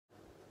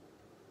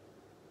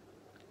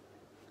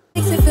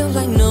feels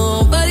like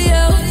nobody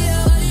else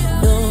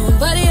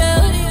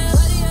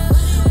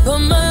but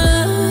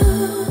my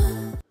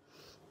love.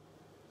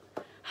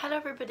 Hello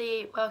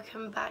everybody,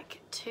 welcome back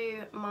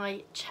to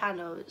my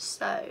channel.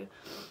 So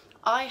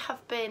I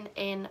have been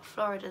in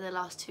Florida the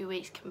last 2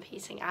 weeks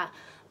competing at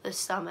the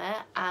summit,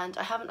 and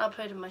I haven't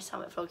uploaded my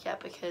summit vlog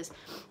yet because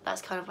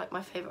that's kind of like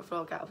my favourite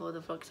vlog out of all the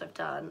vlogs I've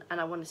done,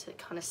 and I wanted to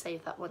kind of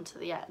save that one to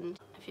the end.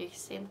 If you can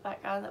see in the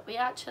background that we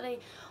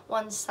actually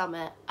won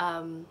summit,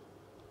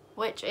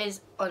 which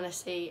is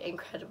honestly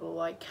incredible.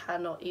 I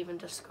cannot even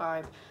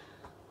describe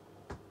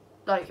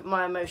like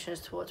my emotions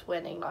towards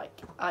winning.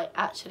 Like, I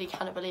actually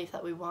cannot believe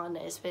that we won.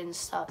 It's been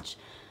such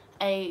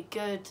a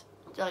good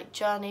like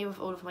journey with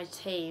all of my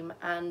team,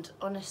 and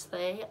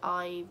honestly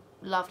I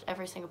loved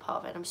every single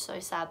part of it. I'm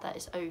so sad that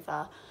it's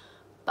over,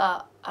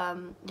 but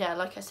yeah,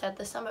 like I said,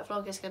 the summit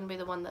vlog is going to be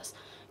the one that's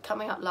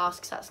coming up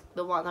last because that's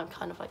the one I'm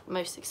kind of like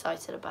most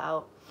excited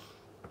about.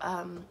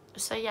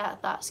 So yeah,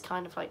 that's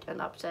kind of like an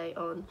update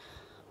on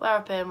where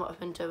I've been, what I've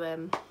been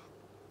doing,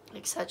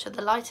 etc.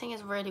 The lighting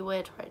is really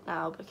weird right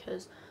now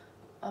because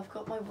I've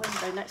got my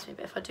window next to me,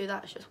 but if I do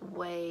that it's just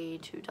way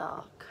too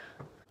dark.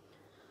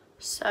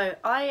 So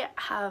I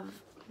have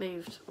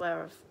moved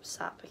where I've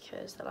sat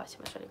because the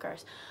lighting was really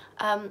gross,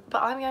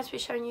 but I'm going to be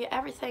showing you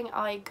everything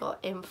I got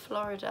in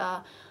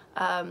Florida.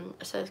 So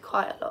there's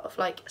quite a lot of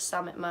like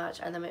summit merch,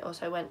 and then we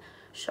also went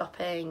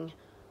shopping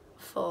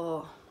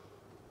for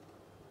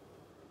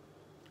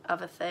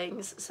other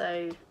things.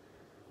 So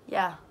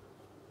yeah,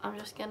 I'm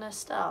just gonna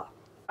start.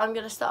 I'm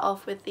going to start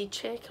off with the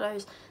cheer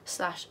clothes /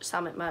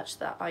 summit merch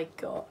that I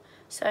got.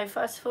 So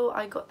first of all,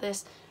 I got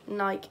this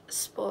Nike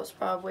sports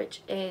bra,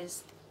 which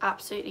is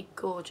absolutely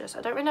gorgeous.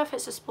 I don't really know if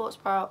it's a sports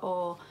bra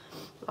or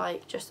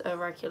like just a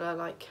regular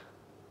like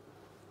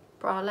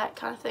bralette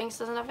kind of thing.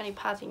 So it doesn't have any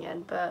padding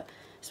in, but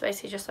it's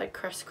basically just like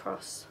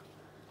crisscross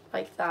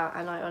like that,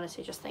 and I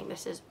honestly just think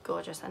this is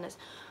gorgeous, and it's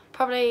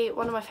probably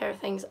one of my favourite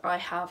things I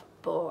have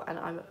bought, and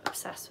I'm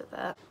obsessed with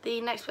it.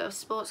 The next bit of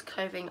sports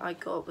clothing I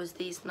got was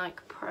these Nike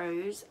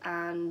Pros,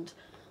 and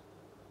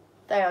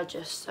they are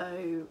just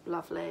so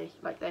lovely.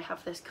 Like, they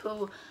have this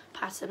cool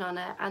pattern on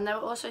it, and there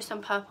were also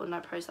some purple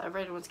Nike Pros that I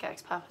really want to get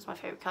because purple is my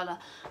favourite colour,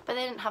 but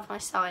they didn't have my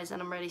size,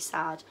 and I'm really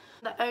sad.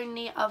 The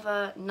only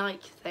other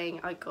Nike thing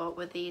I got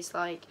were these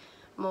like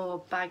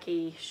more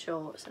baggy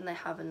shorts, and they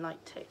have a Nike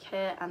tick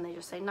here, and they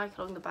just say Nike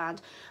along the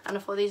band, and I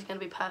thought these are going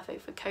to be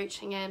perfect for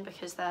coaching in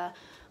because they're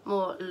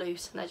more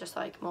loose and they're just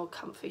like more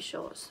comfy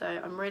shorts. So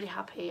I'm really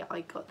happy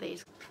I got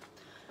these.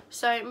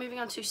 So moving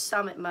on to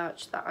summit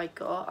merch that I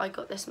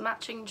got this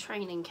matching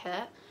training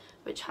kit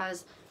which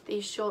has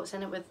these shorts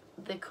in it with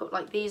the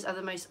like, these are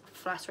the most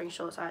flattering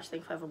shorts I actually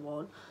think I've ever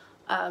worn.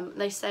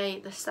 They say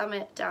the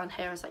summit down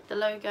here is like the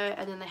logo,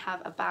 and then they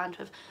have a band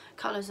with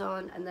colours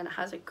on, and then it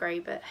has a grey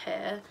bit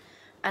here.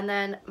 And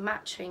then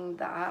matching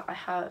that, I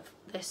have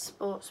this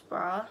sports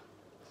bra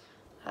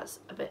that's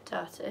a bit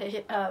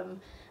dirty,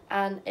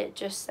 and it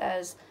just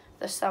says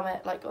the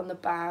summit like on the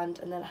band,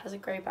 and then it has a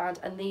grey band,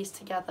 and these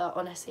together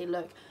honestly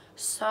look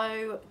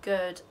so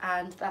good,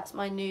 and that's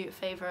my new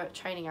favourite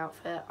training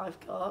outfit I've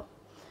got.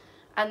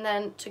 And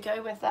then to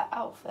go with that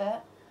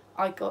outfit,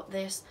 I got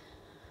this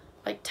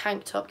like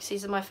tank top, because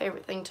these are my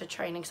favourite thing to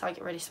training, so I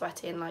get really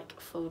sweaty in like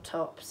full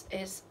tops,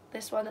 is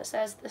this one that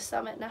says the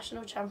Summit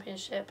National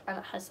Championship, and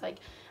it has like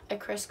a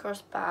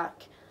crisscross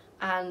back,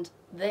 and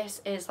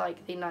this is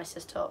like the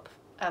nicest top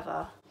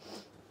ever.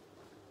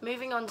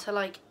 Moving on to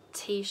like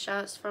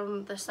t-shirts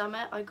from the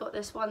summit, I got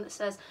this one that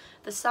says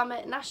the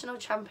Summit National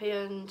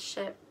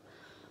Championship,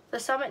 the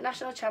Summit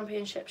National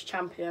Championships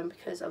champion,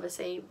 because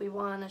obviously we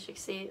won, as you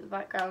can see in the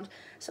background.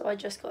 So I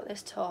just got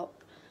this top,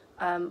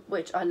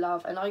 which I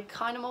love, and I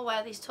kind of more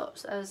wear these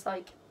tops as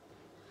like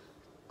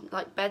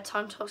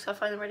bedtime tops. I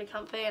find them really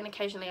comfy, and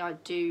occasionally I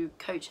do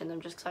coach in them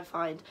just because I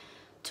find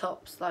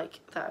tops like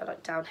that are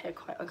like down here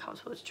quite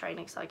uncomfortable to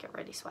training, so I get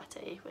really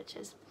sweaty, which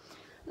is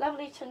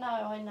lovely to know,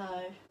 I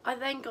know. I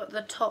then got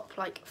the top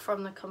like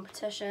from the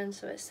competition,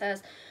 so it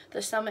says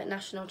the Summit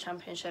National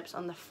Championships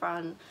on the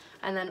front,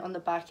 and then on the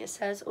back it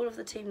says all of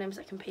the team names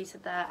that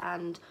competed there,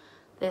 and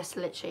this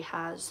literally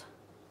has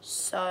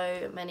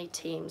so many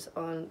teams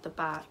on the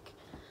back.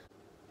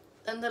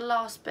 And the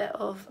last bit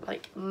of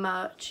like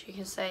merch you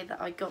can say that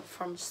I got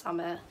from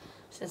Summit,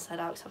 since I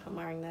know I've been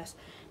wearing this,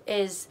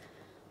 is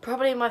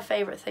probably my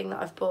favourite thing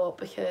that I've bought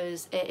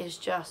because it is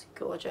just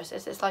gorgeous.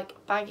 It's this like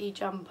baggy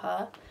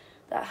jumper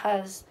that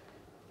has,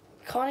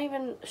 can't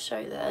even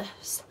show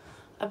this,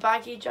 a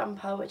baggy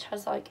jumper which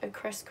has like a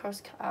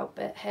crisscross cut out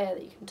bit here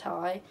that you can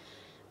tie.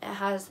 It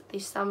has the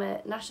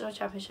Summit National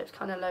Championships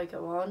kind of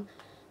logo on.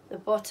 The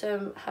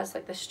bottom has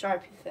like the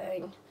stripy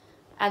thing,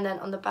 and then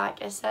on the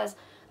back it says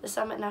the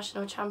Summit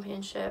National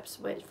Championships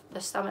with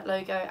the Summit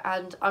logo,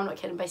 and I'm not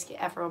kidding, basically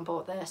everyone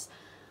bought this,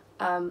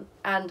 and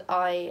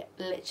I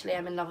literally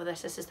am in love with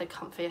this. This is the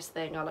comfiest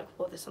thing. I like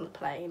wore this on the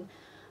plane,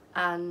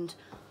 and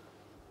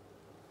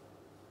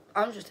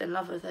I'm just in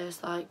love with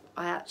this. Like,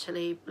 I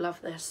actually love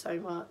this so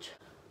much.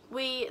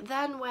 We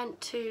then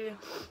went to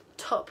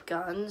Top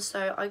Gun,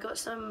 so I got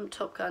some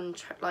Top Gun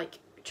like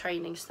like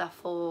training stuff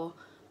for,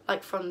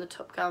 like from the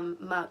Top Gun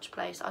merch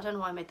place. I don't know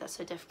why I made that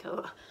so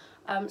difficult.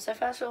 So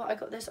first of all, I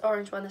got this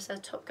orange one that says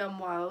Top Gun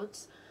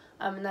Worlds.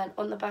 And then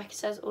on the back it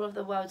says all of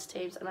the Worlds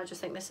teams, and I just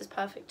think this is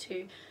perfect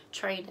to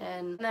train in.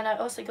 And then I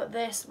also got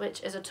this,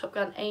 which is a Top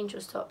Gun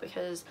Angels top,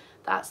 because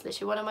that's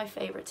literally one of my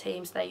favourite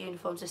teams. Their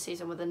uniforms this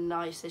season were the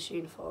nicest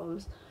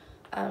uniforms.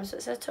 So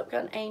it says Top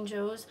Gun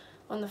Angels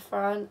on the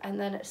front, and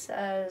then it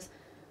says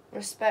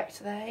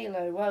Respect the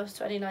Halo Worlds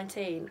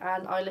 2019,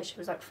 and I literally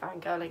was like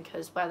fangirling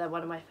because they're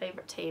one of my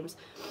favourite teams.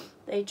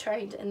 They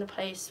trained in the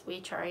place we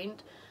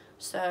trained,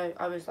 so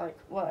I was like,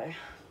 whoa.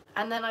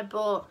 And then I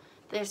bought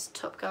this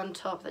Top Gun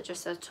top that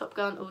just says Top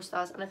Gun All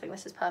Stars, and I think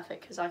this is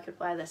perfect because I could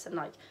wear this and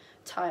like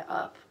tie it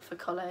up for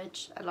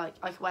college, and like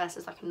I could wear this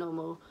as like a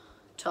normal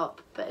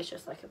top, but it's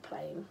just like a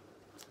plain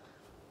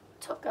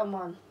Top Gun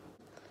one.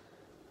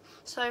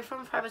 So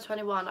from Forever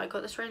 21 I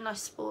got this really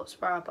nice sports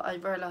bra, but I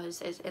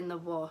realised it's in the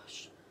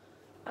wash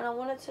and I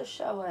wanted to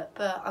show it,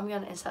 but I'm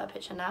going to insert a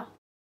picture now.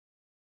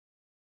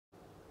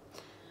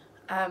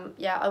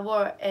 Yeah, I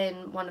wore it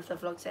in one of the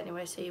vlogs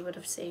anyway, so you would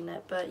have seen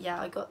it. But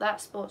yeah, I got that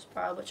sports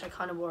bra, which I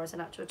kind of wore as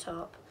an actual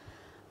top.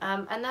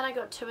 And then I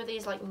got two of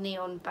these like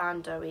neon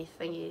bandeau-y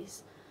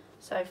thingies.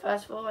 So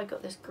first of all, I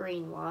got this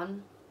green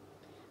one,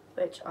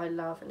 which I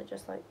love, and it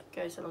just like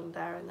goes along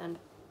there, and then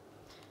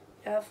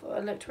yeah, I thought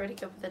it looked really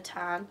good with the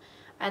tan.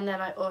 And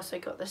then I also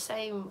got the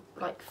same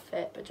like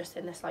fit, but just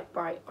in this like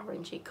bright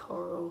orangey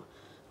coral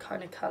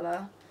kind of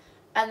colour.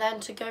 And then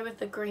to go with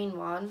the green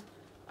one,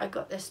 I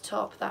got this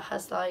top that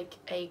has like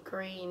a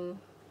green,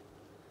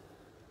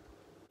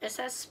 it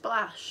says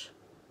Splash.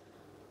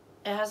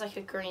 It has like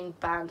a green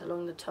band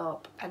along the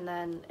top, and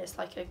then it's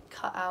like a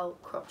cut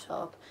out crop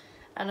top,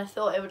 and I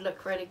thought it would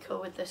look really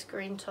cool with this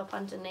green top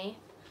underneath.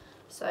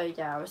 So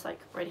yeah, I was like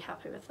really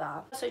happy with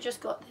that. Also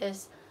just got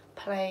this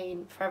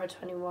plain Forever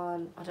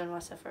 21, I don't know why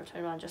I said Forever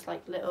 21, just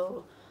like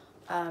little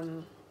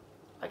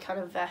like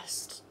kind of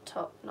vest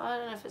top. No, I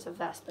don't know if it's a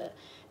vest, but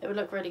it would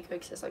look really good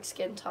because it's like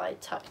skin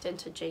tight, tucked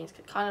into jeans.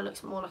 It kind of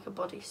looks more like a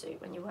bodysuit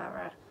when you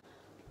wear it.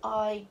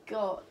 I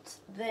got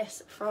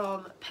this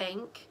from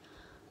Pink.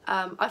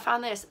 I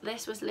found this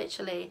was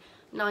literally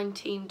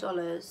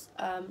 $19.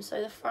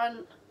 So the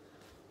front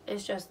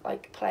is just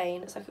like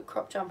plain, it's like a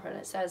crop jumper, and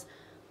it says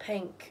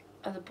Pink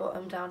at the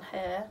bottom down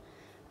here,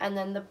 and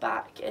then the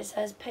back it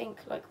says Pink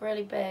like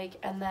really big,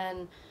 and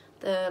then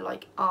the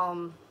like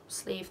arm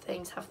sleeve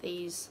things have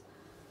these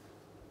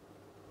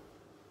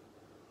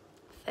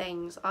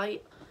things.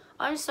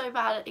 I'm so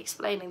bad at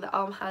explaining. The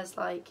arm has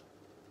like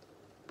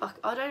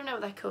I don't know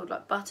what they're called,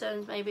 like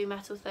buttons, maybe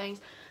metal things.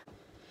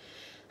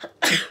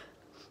 I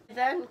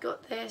then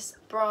got this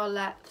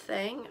bralette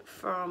thing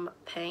from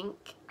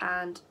Pink,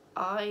 and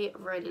I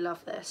really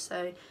love this.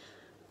 So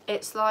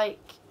it's like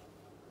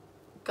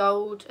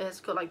gold, it's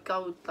got like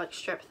gold like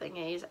strip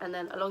thingies, and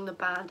then along the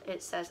band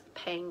it says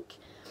Pink,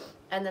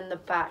 and then the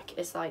back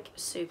is like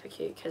super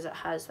cute because it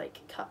has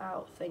like cut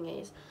out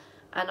thingies.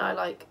 And I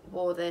like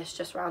wore this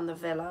just around the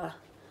villa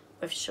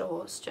with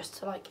shorts just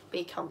to like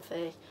be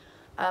comfy.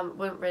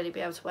 Wouldn't really be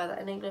able to wear that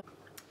in England.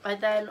 I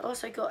then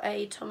also got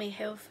a Tommy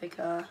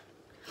Hilfiger.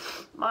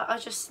 I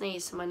just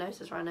sneezed so my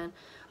nose is running.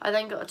 I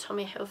then got a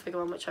Tommy Hilfiger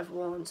one, which I've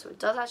worn, so it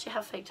does actually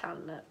have fake tan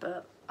in it,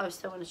 but I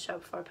still want to show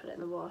before I put it in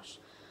the wash.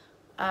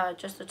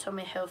 Just a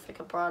Tommy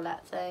Hilfiger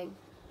bralette thing.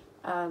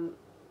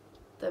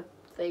 The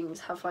things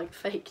have like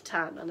fake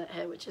tan on it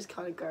here, which is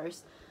kind of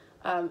gross.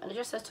 And it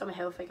just says Tommy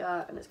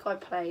Hilfiger, and it's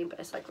quite plain, but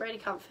it's like really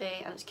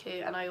comfy and it's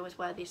cute, and I always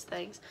wear these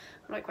things.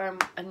 I'm like wearing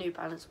a New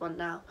Balance one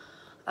now.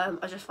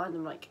 I just find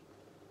them like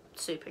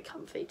super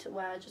comfy to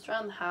wear just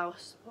around the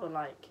house or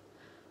like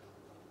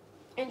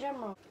in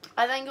general.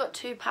 I then got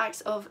 2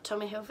 packs of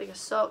Tommy Hilfiger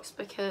socks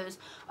because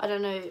I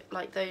don't know,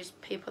 like those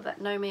people that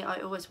know me, I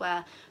always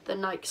wear the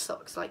Nike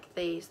socks like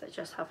these that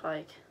just have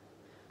like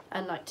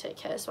a Nike tick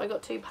here. So I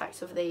got 2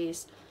 packs of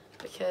these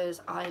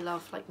because I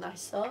love like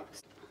nice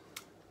socks.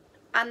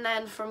 And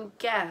then from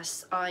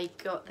Guess I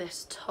got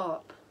this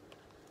top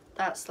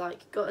that's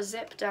like got a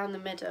zip down the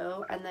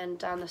middle, and then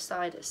down the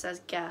side it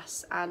says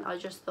Guess, and I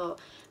just thought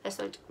this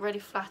looked really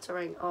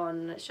flattering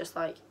on. It's just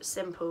like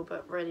simple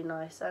but really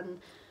nice,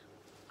 and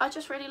I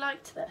just really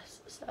liked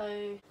this.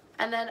 So,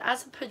 and then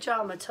as a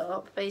pyjama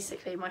top,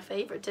 basically my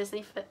favourite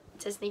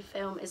Disney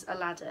film is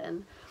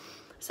Aladdin,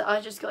 so I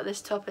just got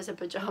this top as a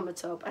pyjama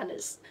top, and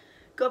it's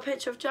got a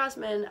picture of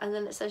Jasmine, and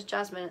then it says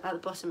Jasmine at the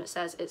bottom, it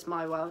says It's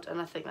My World,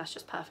 and I think that's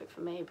just perfect for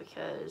me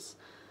because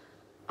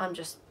I'm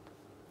just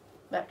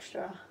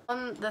extra.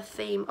 On the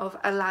theme of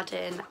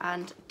Aladdin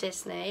and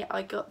Disney,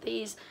 I got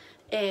these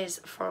ears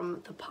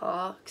from the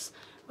parks,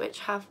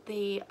 which have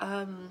the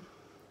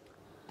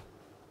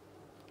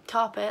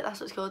carpet, that's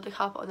what it's called, the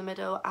carpet in the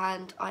middle,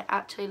 and I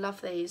actually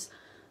love these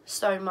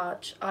so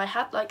much. I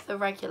had like the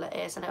regular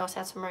ears, and I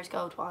also had some rose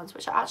gold ones,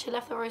 which I actually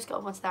left the rose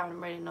gold ones there and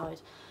I'm really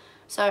annoyed.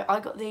 So I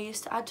got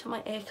these to add to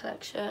my ear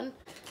collection.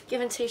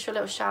 Giving Tisha a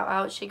little shout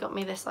out, she got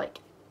me this like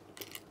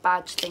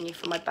badge thingy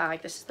for my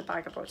bag. This is the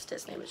bag I brought to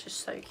Disney, which is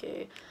so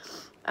cute.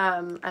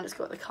 And it's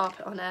got the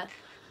carpet on it.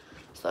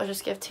 So I'll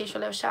just give Tisha a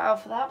little shout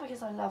out for that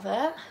because I love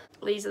it.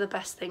 These are the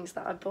best things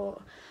that I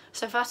bought.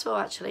 So first of all,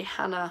 actually,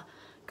 Hannah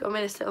got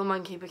me this little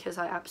monkey because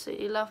I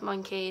absolutely love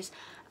monkeys,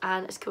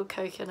 and it's called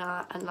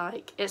Coconut, and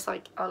like it's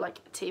like our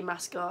like team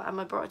mascot, and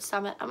I brought it to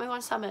Summit and we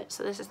won Summit,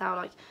 so this is now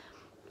like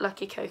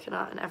Lucky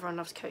Coconut, and everyone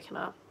loves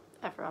Coconut,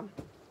 everyone.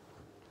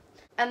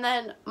 And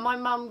then my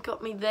mum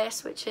got me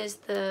this, which is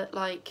the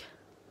like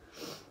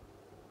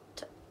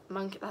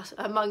monkey, that's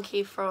a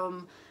monkey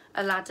from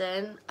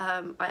Aladdin.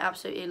 I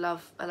absolutely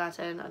love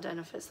Aladdin. I don't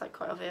know if it's like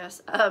quite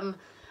obvious, and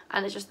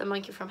it's just the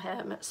monkey from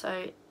him,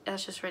 so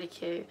that's just really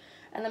cute.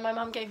 And then my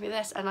mum gave me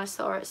this and I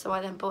saw it, so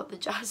I then bought the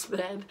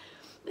Jasmine.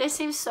 This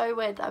seems so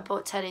weird that I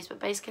bought teddies, but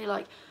basically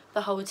like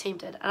the whole team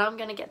did, and I'm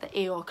gonna get the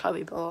Eeyore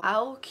Chloe bought.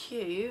 How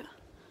cute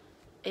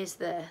is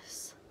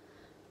this?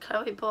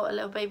 Chloe bought a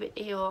little baby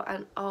Eeyore,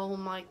 and oh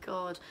my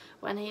god,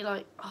 when he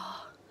like,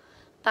 oh,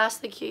 that's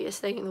the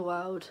cutest thing in the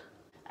world.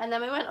 And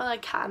then we went on a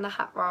Cat in the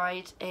Hat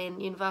ride in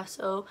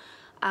Universal,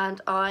 and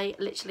I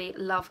literally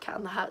love Cat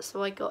in the Hat,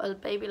 so I got a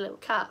baby little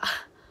cat.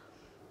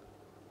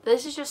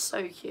 This is just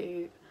so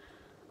cute.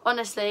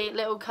 Honestly,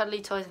 little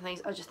cuddly toys and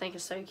things I just think are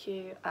so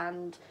cute,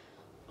 and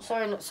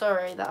sorry not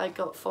sorry that I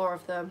got 4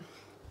 of them.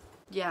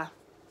 Yeah,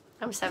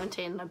 I'm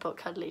 17 and I bought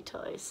cuddly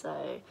toys,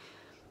 so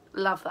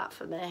love that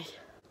for me.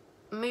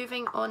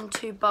 Moving on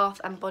to Bath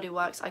and Body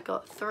Works, I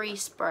got 3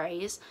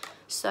 sprays.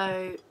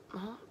 So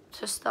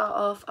to start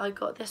off, I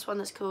got this one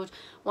that's called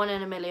 1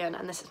 in a Million,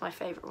 and this is my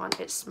favourite one.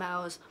 It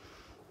smells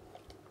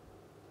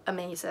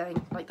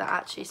amazing, like that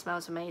actually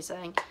smells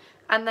amazing.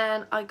 And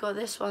then I got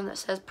this one that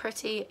says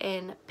Pretty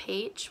in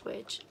Peach,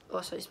 which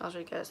also smells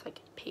really good. It's like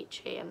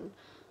peachy, and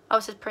oh,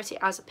 it says Pretty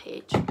as a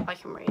Peach, I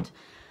can read.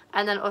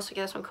 And then also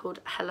get this one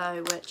called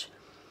Hello, which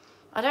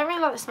I don't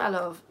really like the smell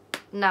of.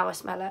 Now I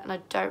smell it, and I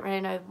don't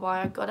really know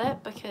why I got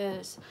it,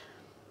 because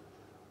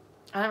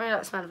I don't really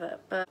like the smell of it.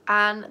 But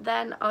and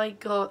then I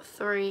got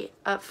 5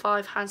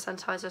 hand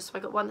sanitizers. So I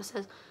got one that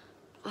says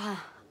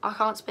I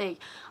can't speak.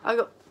 I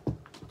got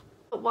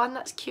one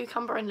that's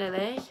Cucumber and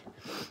Lily,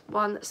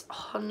 one that's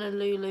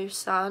Honolulu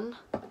Sun,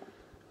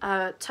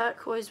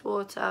 Turquoise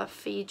Water,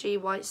 Fiji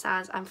White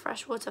Sands, and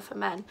Fresh Water for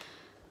Men.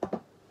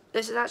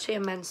 This is actually a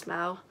men's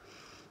smell,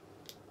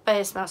 but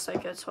it smells so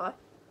good, so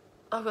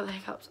I've got the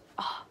hiccups.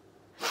 Oh.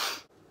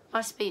 My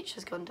speech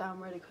has gone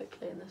down really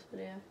quickly in this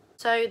video.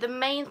 So the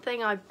main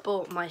thing I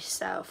bought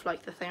myself,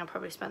 like the thing I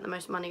probably spent the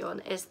most money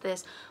on, is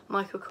this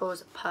Michael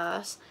Kors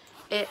purse.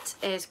 It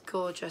is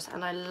gorgeous,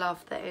 and I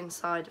love the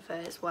inside of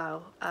it as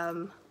well.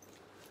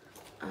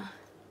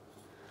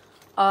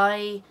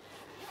 I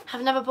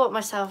have never bought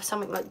myself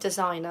something like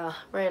designer,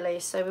 really.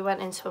 So we went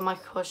into a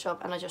Michael Kors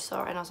shop and I just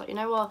saw it and I was like, you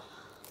know what?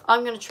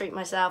 I'm going to treat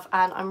myself,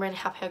 and I'm really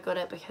happy I got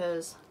it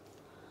because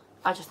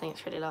I just think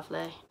it's really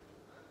lovely.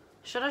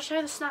 Should I show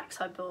you the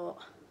snacks I bought?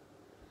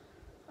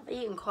 I've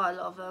eaten quite a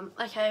lot of them.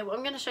 Okay, well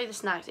I'm going to show you the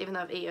snacks even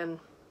though I've eaten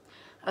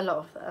a lot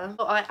of them.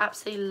 But I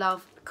absolutely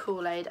love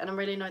Kool-Aid, and I'm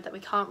really annoyed that we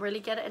can't really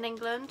get it in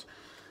England.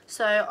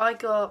 So I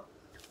got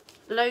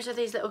loads of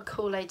these little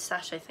Kool-Aid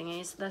sachet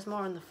thingies. There's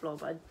more on the floor,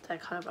 but they're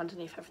kind of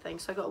underneath everything.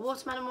 So I got a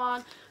watermelon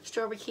one,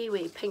 strawberry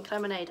kiwi, pink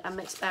lemonade, and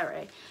mixed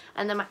berry.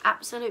 And then my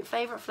absolute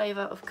favourite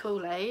flavour of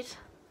Kool-Aid,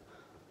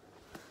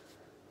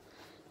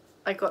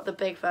 I got the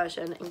big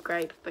version in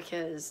grape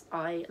because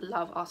I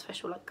love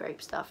artificial like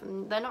grape stuff,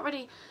 and they're not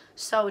really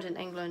sold in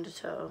England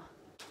at all.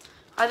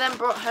 I then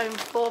brought home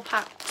 3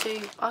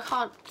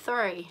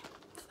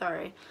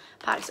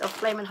 packs of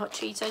Flamin' Hot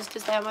Cheetos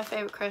because they are my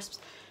favourite crisps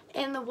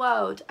in the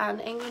world,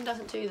 and England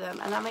doesn't do them,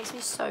 and that makes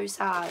me so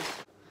sad.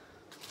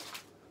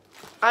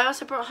 I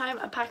also brought home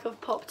a pack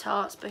of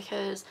Pop-Tarts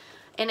because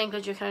in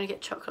England you can only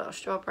get chocolate or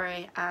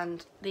strawberry,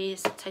 and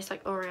these taste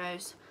like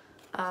Oreos,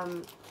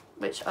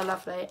 which are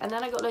lovely. And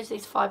then I got loads of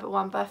these Fibre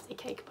One birthday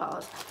cake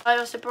bars. I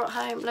also brought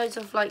home loads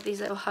of like these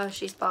little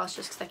Hershey's bars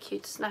just because they're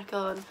cute to snack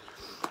on.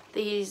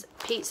 These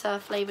pizza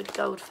flavoured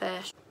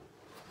goldfish.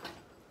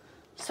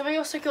 So I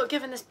also got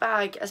given this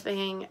bag as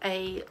being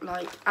a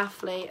like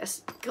athlete.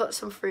 It's got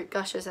some fruit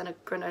gushers and a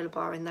granola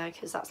bar in there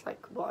because that's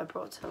like what I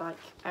brought to like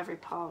every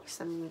parks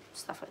and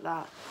stuff like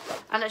that.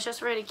 And it's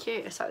just really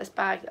cute. It's like this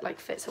bag that like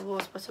fits a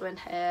water bottle in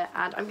here,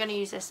 and I'm going to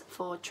use this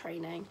for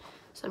training.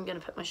 So I'm going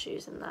to put my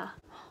shoes in there.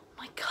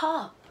 My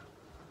cup.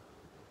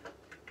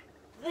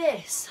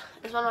 This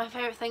is one of my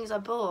favourite things I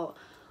bought.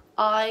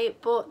 I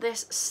bought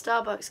this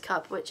Starbucks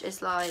cup, which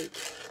is like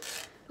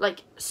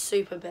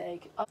super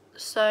big.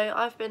 So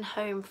I've been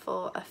home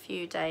for a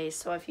few days,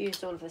 so I've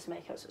used all of this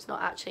makeup, so it's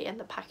not actually in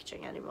the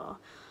packaging anymore.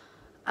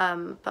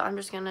 But I'm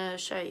just going to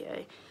show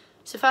you.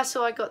 So first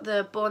of all, I got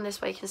the Born This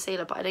Way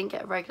concealer, but I didn't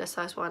get a regular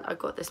size one. I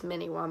got this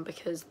mini one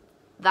because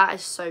that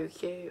is so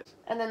cute.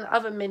 And then the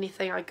other mini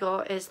thing I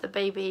got is the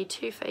baby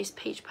Too Faced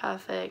Peach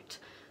Perfect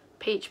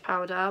peach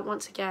powder.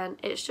 Once again,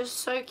 it's just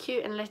so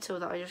cute and little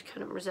that I just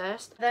couldn't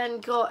resist. Then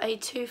got a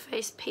Too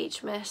Faced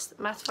Peach Mist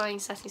mattifying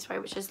setting spray,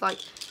 which is like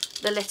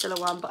the littler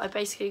one, but I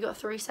basically got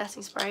 3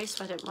 setting sprays,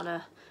 so I didn't want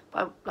to,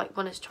 but I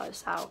wanted to try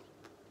this out.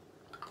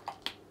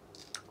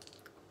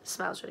 It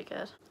smells really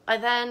good. I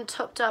then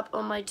topped up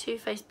on my Too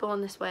Faced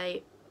Born This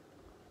Way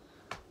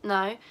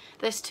no,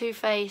 this Too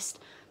Faced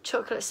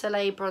Chocolate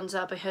Soleil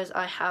bronzer, because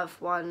I have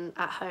one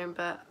at home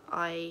but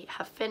I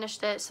have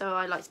finished it, so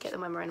I like to get them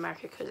when we're in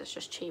America because it's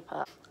just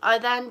cheaper. I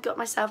then got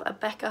myself a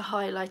Becca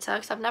highlighter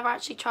because I've never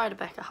actually tried a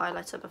Becca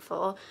highlighter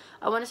before.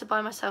 I wanted to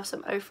buy myself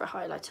some Ofra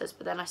highlighters,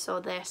 but then I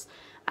saw this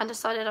and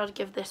decided I'd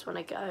give this one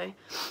a go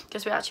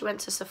because we actually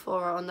went to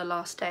Sephora on the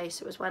last day,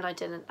 so it was when I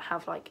didn't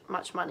have like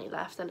much money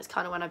left, and it's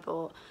kind of when I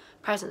bought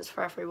presents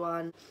for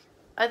everyone.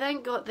 I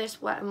then got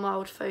this Wet n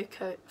Wild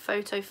Photo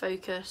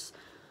Focus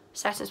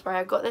setting spray.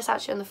 I got this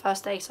actually on the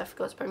first day, so I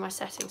forgot to bring my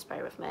setting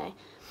spray with me.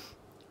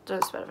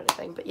 Don't smell of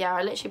anything, but yeah,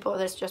 I literally bought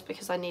this just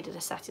because I needed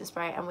a setting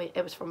spray, and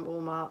it was from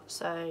Walmart,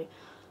 so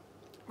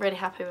really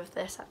happy with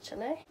this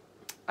actually.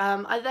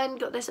 I then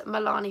got this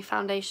Milani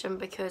foundation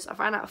because I've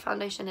ran out of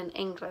foundation in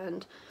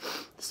England,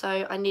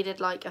 so I needed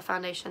like a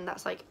foundation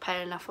that's like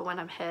pale enough for when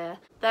I'm here.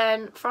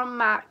 Then from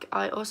MAC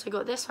I also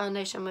got this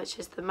foundation, which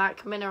is the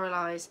MAC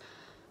Mineralize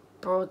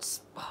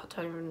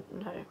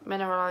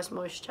Mineralized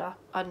Moisture.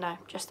 I don't know,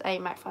 just a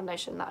MAC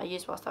foundation that I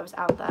used whilst I was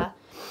out there.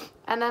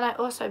 And then I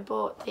also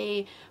bought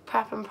the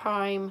Prep and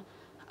Prime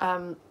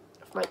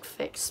like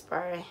Fix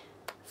spray,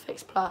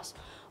 Fix Plus.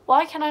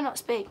 Why can I not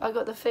speak? I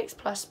got the Fix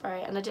Plus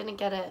spray and I didn't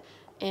get it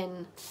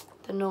in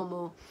the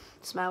normal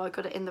smell. I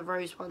got it in the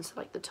rose one, so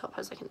like the top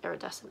has like an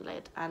iridescent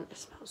lid and it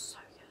smells so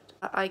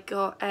good. I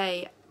got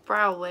a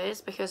Brow Wiz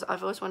because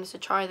I've always wanted to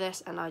try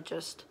this, and I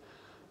just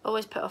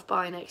always put off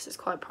buying it because it's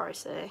quite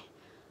pricey.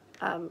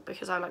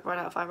 Because I like run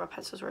out of eyebrow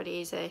pencils really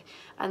easy.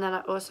 And then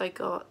I also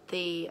got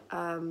the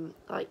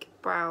like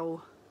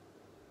brow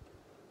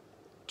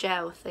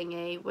gel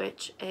thingy,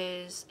 which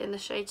is in the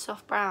shade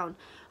Soft Brown.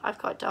 I've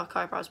quite dark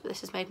eyebrows, but this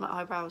has made my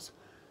eyebrows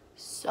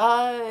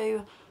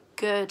so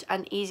good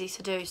and easy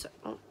to do. So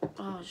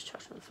I just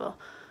trashed on the floor.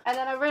 And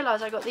then I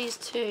realised I got these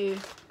two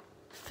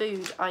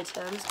food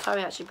items. Chloe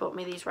actually bought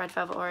me these red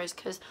velvet Oreos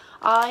because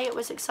I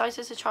was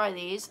excited to try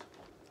these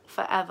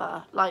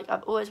forever. Like,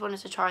 I've always wanted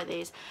to try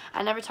these,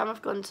 and every time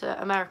I've gone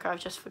to America I've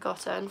just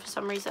forgotten for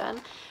some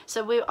reason.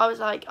 So I was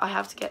like, I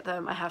have to get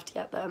them, I have to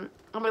get them.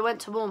 And we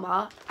went to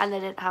Walmart and they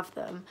didn't have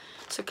them,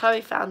 so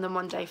Chloe found them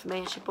one day for me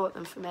and she bought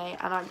them for me,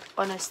 and I'm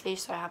honestly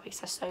so happy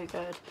because they're so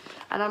good,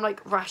 and I'm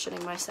like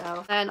rationing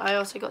myself. Then I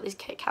also got these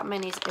Kit Kat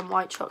minis in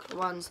white chocolate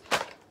ones.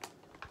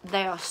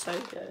 They are so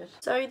good.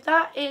 So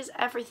that is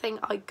everything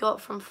I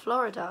got from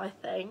Florida, I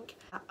think.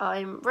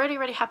 I'm really,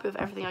 really happy with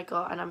everything I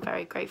got, and I'm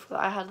very grateful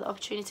that I had the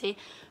opportunity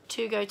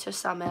to go to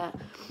Summit.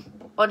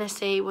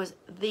 Honestly, it was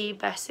the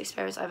best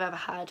experience I've ever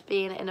had,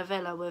 being in a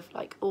villa with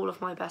like all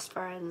of my best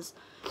friends.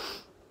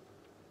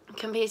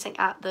 Competing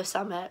at the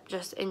Summit,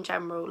 just in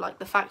general, like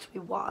the fact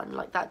we won,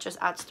 like that just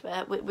adds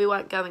to it. We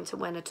weren't going to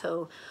win at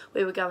all.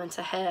 We were going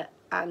to hit,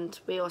 and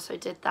we also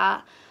did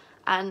that.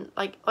 And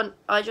like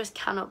I just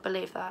cannot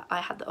believe that I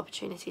had the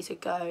opportunity to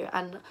go,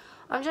 and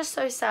I'm just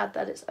so sad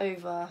that it's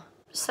over.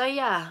 So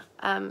yeah,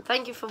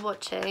 thank you for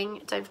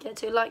watching. Don't forget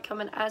to like,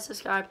 comment and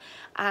subscribe,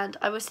 and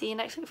I will see you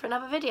next week for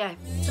another video.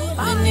 Too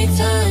many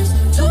times,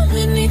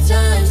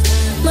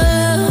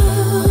 my love.